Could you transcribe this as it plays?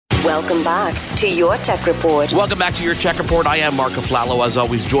Welcome back to Your Tech Report. Welcome back to Your Tech Report. I am Mark Aflalo, as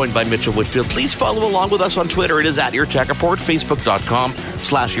always, joined by Mitchell Whitfield. Please follow along with us on Twitter. It is at Your Tech Report,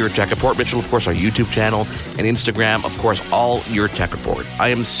 Facebook.com/Your Tech Report. Mitchell, of course, our YouTube channel and Instagram, of course, all Your Tech Report. I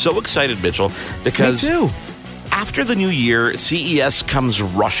am so excited, Mitchell, because... Me too. After the new year, CES comes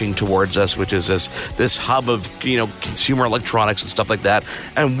rushing towards us, which is this hub of consumer electronics and stuff like that.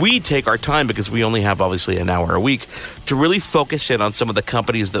 And we take our time, because we only have obviously an hour a week, to really focus in on some of the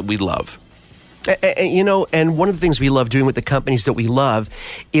companies that we love. And one of the things we love doing with the companies that we love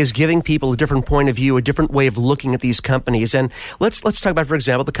is giving people a different point of view, a different way of looking at these companies. And let's talk about, for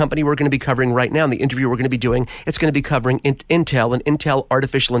example, the company we're going to be covering right now, and the interview we're going to be doing. It's going to be covering Intel and Intel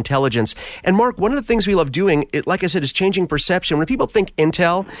Artificial Intelligence. And Mark, one of the things we love doing, like I said, is changing perception. When people think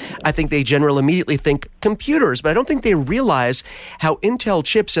Intel, I think they generally immediately think computers, but I don't think they realize how Intel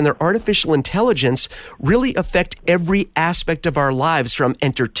chips and their artificial intelligence really affect every aspect of our lives, from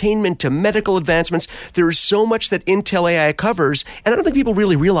entertainment to medical advancements. There is so much that Intel AI covers, and I don't think people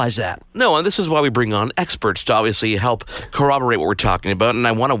really realize that. No, and this is why we bring on experts to obviously help corroborate what we're talking about. And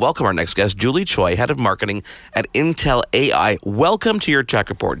I want to welcome our next guest, Julie Choi, Head of Marketing at Intel AI. Welcome to Your Tech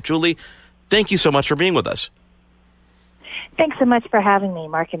Report. Julie, thank you so much for being with us. Thanks so much for having me,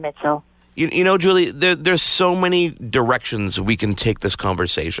 Mark and Mitchell. You know, Julie, there's so many directions we can take this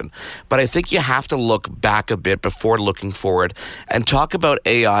conversation, but I think you have to look back a bit before looking forward and talk about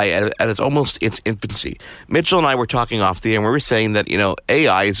AI at its almost its infancy. Mitchell and I were talking off the air, and we were saying that,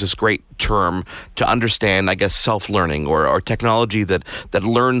 AI is this great term to understand, I guess, self-learning or technology that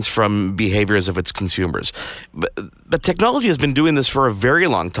learns from behaviors of its consumers. But technology has been doing this for a very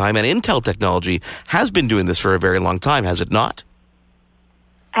long time, and Intel technology has been doing this for a very long time, has it not?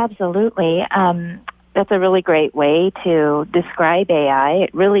 Absolutely. That's a really great way to describe AI.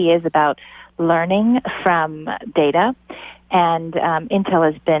 It really is about learning from data, and Intel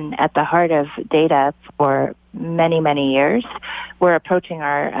has been at the heart of data for many, many years. We're approaching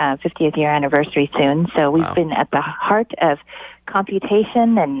our 50th year anniversary soon, so we've been at the heart of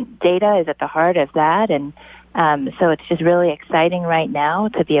computation, and data is at the heart of that, and so it's just really exciting right now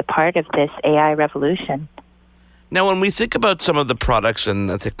to be a part of this AI revolution. Now, when we think about some of the products and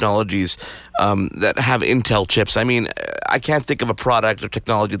the technologies that have Intel chips, I mean, I can't think of a product or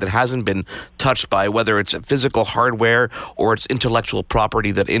technology that hasn't been touched by, whether it's physical hardware or it's intellectual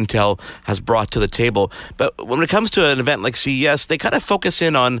property that Intel has brought to the table. But when it comes to an event like CES, they kind of focus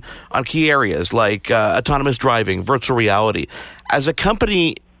in on key areas like autonomous driving, virtual reality. As a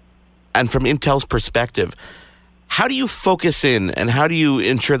company, and from Intel's perspective, how do you focus in and how do you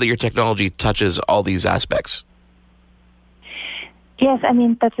ensure that your technology touches all these aspects? Yes, I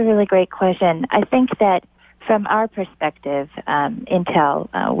mean, that's a really great question. I think that from our perspective,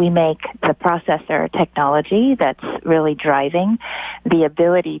 Intel, we make the processor technology that's really driving the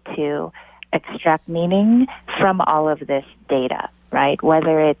ability to extract meaning from all of this data, right?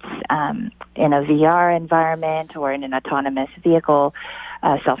 Whether it's in a VR environment or in an autonomous vehicle,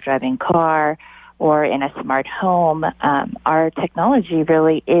 self-driving car, or in a smart home, our technology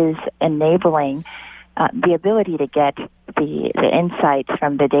really is enabling the ability to get the insights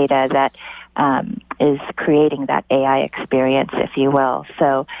from the data that is creating that AI experience, if you will.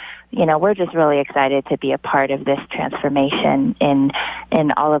 So, we're just really excited to be a part of this transformation in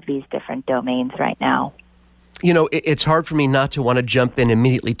all of these different domains right now. It's hard for me not to want to jump in and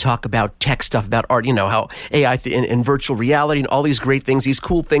immediately talk about tech stuff, about art, how AI and virtual reality and all these great things, these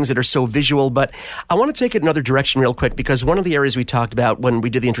cool things that are so visual. But I want to take it another direction real quick, because one of the areas we talked about when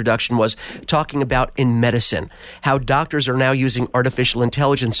we did the introduction was talking about in medicine, how doctors are now using artificial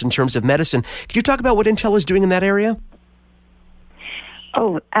intelligence in terms of medicine. Could you talk about what Intel is doing in that area?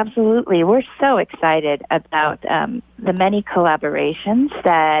 Oh, absolutely. We're so excited about the many collaborations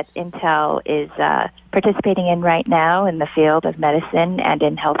that Intel is participating in right now in the field of medicine and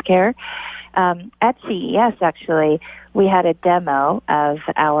in healthcare. At CES, actually, we had a demo of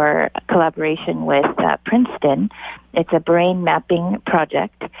our collaboration with Princeton. It's a brain mapping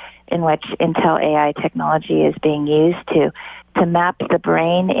project in which Intel AI technology is being used to map the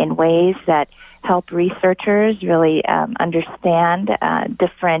brain in ways that help researchers really understand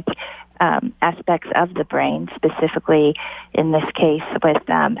different aspects of the brain, specifically in this case with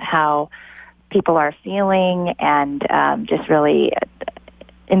how people are feeling, and just really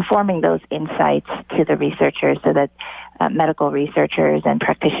informing those insights to the researchers so that medical researchers and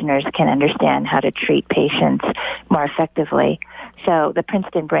practitioners can understand how to treat patients more effectively. So the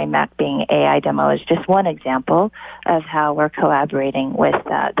Princeton Brain Mapping AI demo is just one example of how we're collaborating with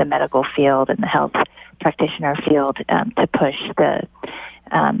the medical field and the health practitioner field to push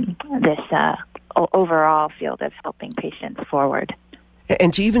this overall field of helping patients forward.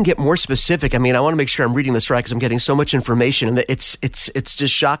 And to even get more specific, I mean, I want to make sure I'm reading this right because I'm getting so much information, and it's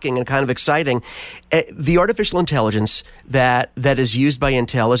just shocking and kind of exciting. The artificial intelligence that is used by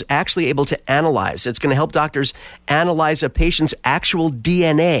Intel is actually able to analyze. It's going to help doctors analyze a patient's actual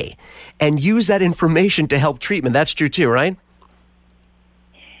DNA and use that information to help treatment. That's true too, right?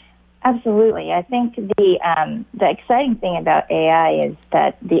 Absolutely. I think the exciting thing about AI is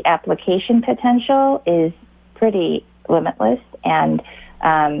that the application potential is pretty limitless, and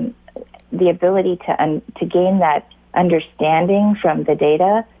the ability to gain that understanding from the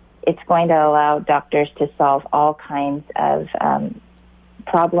data, it's going to allow doctors to solve all kinds of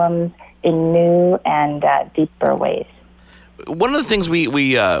problems in new and deeper ways. One of the things we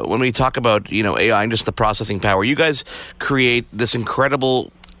when we talk about AI and just the processing power, you guys create this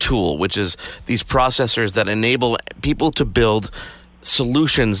incredible tool, which is these processors that enable people to build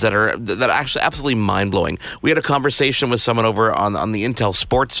solutions that are actually absolutely mind-blowing. We had a conversation with someone over on the Intel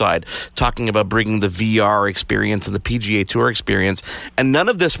sports side talking about bringing the VR experience and the PGA Tour experience, and none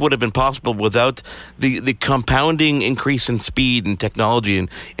of this would have been possible without the compounding increase in speed and technology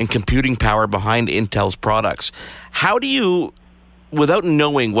and computing power behind Intel's products. How do you, without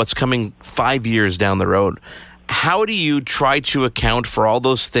knowing what's coming 5 years down the road, how do you try to account for all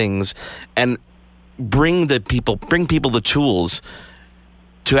those things and bring people the tools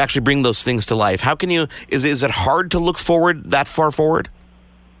to actually bring those things to life? How can you, is it hard to look forward that far forward?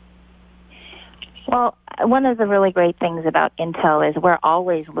 Well, one of the really great things about Intel is we're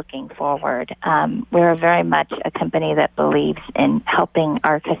always looking forward. We're very much a company that believes in helping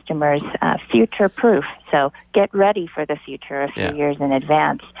our customers future-proof. So get ready for the future a few years in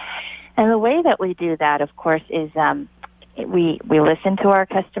advance. And the way that we do that, of course, is we listen to our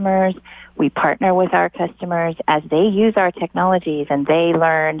customers. We partner with our customers as they use our technologies and they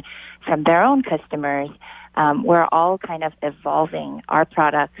learn from their own customers. We're all kind of evolving our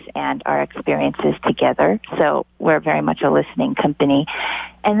products and our experiences together. So we're very much a listening company.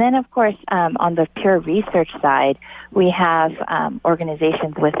 And then, of course, on the pure research side, we have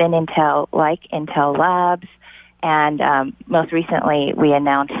organizations within Intel like Intel Labs. And most recently, we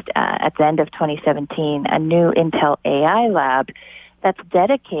announced at the end of 2017 a new Intel AI lab that's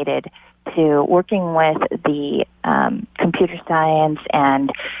dedicated to working with the computer science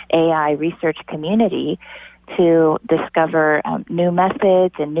and AI research community to discover new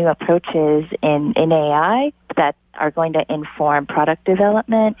methods and new approaches in AI that are going to inform product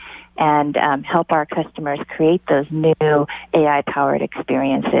development and help our customers create those new AI-powered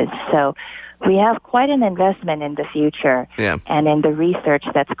experiences. So we have quite an investment in the future and in the research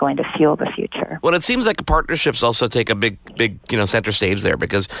that's going to fuel the future. Well, it seems like partnerships also take a big center stage there,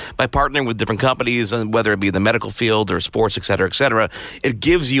 because by partnering with different companies, and whether it be the medical field or sports, et cetera, it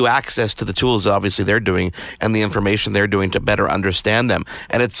gives you access to the tools that obviously they're doing and the information they're doing to better understand them.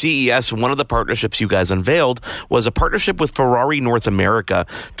 And at CES, one of the partnerships you guys unveiled was a partnership with Ferrari North America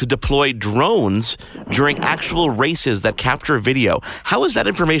to deploy drones during actual races that capture video. How is that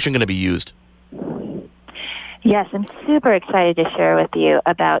information going to be used? Yes, I'm super excited to share with you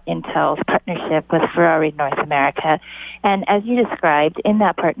about Intel's partnership with Ferrari North America. And as you described, in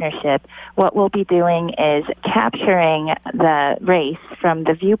that partnership, what we'll be doing is capturing the race from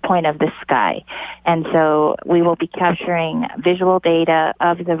the viewpoint of the sky. And so we will be capturing visual data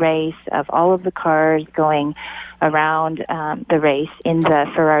of the race, of all of the cars going around the race in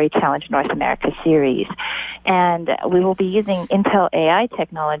the Ferrari Challenge North America series. And we will be using Intel AI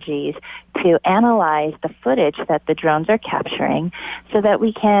technologies to analyze the footage that the drones are capturing so that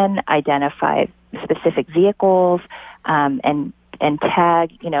we can identify specific vehicles and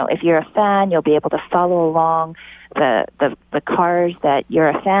tag, if you're a fan, you'll be able to follow along the cars that you're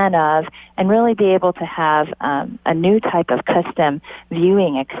a fan of and really be able to have a new type of custom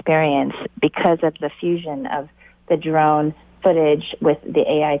viewing experience because of the fusion of the drone footage with the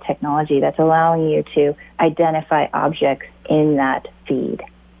AI technology that's allowing you to identify objects in that feed.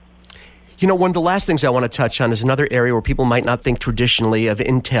 One of the last things I want to touch on is another area where people might not think traditionally of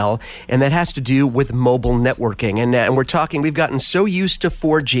Intel, and that has to do with mobile networking. And we've gotten so used to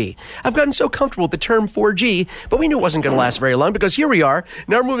 4G. I've gotten so comfortable with the term 4G, but we knew it wasn't going to last very long because here we are.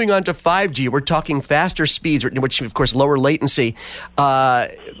 Now we're moving on to 5G. We're talking faster speeds, which of course lower latency,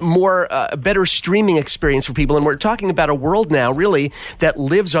 better streaming experience for people. And we're talking about a world now really that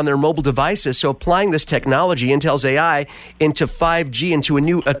lives on their mobile devices. So applying this technology, Intel's AI, into 5G,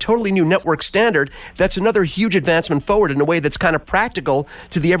 into a totally new network standard, that's another huge advancement forward in a way that's kind of practical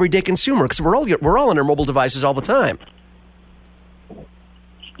to the everyday consumer, because we're all on our mobile devices all the time.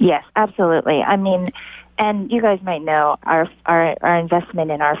 Yes, absolutely. I mean, and you guys might know our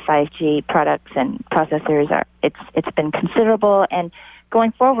investment in our 5G products and processors it's been considerable, and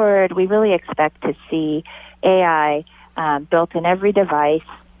going forward, we really expect to see AI built in every device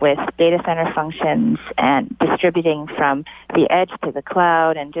with data center functions and distributing from the edge to the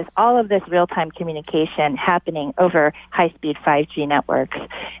cloud, and just all of this real-time communication happening over high-speed 5G networks.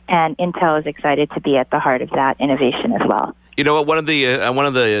 And Intel is excited to be at the heart of that innovation as well. You know what? One of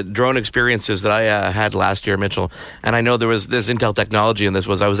the drone experiences that I had last year, Mitchell, and I know there was this Intel technology in this,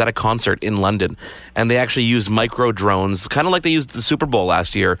 was I was at a concert in London, and they actually used micro drones, kind of like they used the Super Bowl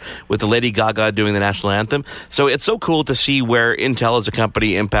last year with the Lady Gaga doing the national anthem. So it's so cool to see where Intel as a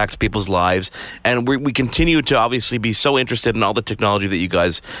company impacts people's lives, and we continue to obviously be so interested in all the technology that you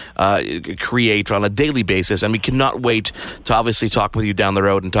guys create on a daily basis, and we cannot wait to obviously talk with you down the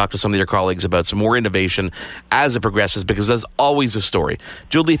road and talk to some of your colleagues about some more innovation as it progresses, because there's always a story.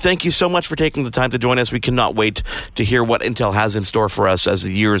 Julie, thank you so much for taking the time to join us. We cannot wait to hear what Intel has in store for us as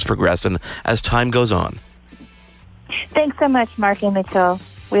the years progress and as time goes on. Thanks so much, Mark and Mitchell.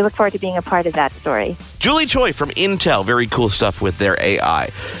 We look forward to being a part of that story. Julie Choi from Intel. Very cool stuff with their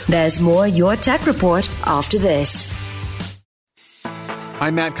AI. There's more Your Tech Report after this.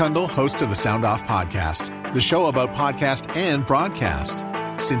 I'm Matt Kundle, host of the Sound Off Podcast, the show about podcast and broadcast.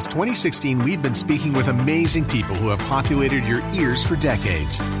 Since 2016, we've been speaking with amazing people who have populated your ears for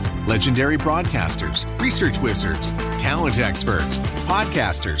decades. Legendary broadcasters, research wizards, talent experts,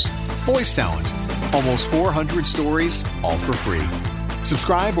 podcasters, voice talent. Almost 400 stories, all for free.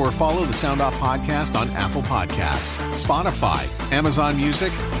 Subscribe or follow the Sound Off Podcast on Apple Podcasts, Spotify, Amazon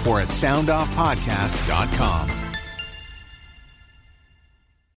Music, or at soundoffpodcast.com.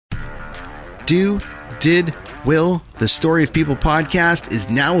 Did, Will, the Story of People podcast is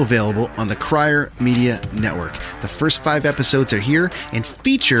now available on the Crier Media Network. The first 5 episodes are here and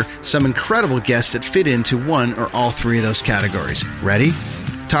feature some incredible guests that fit into one or all 3 of those categories. Ready?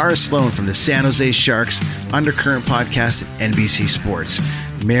 Tara Sloan from the San Jose Sharks Undercurrent podcast at NBC Sports.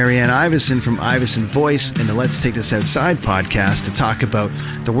 Marianne Iveson from Iveson Voice and the Let's Take This Outside podcast to talk about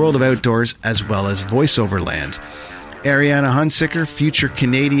the world of outdoors as well as voiceover land. Ariana Hunsicker, future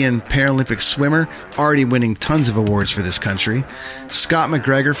Canadian Paralympic swimmer, already winning tons of awards for this country. Scott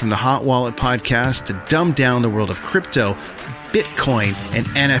McGregor from the Hot Wallet podcast to dumb down the world of crypto, Bitcoin, and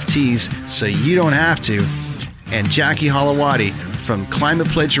NFTs so you don't have to. And Jackie Holowati from Climate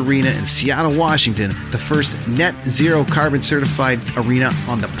Pledge Arena in Seattle, Washington, the first net zero carbon certified arena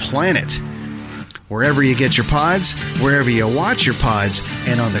on the planet. Wherever you get your pods, wherever you watch your pods,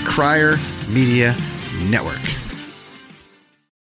 and on the Crier Media Network.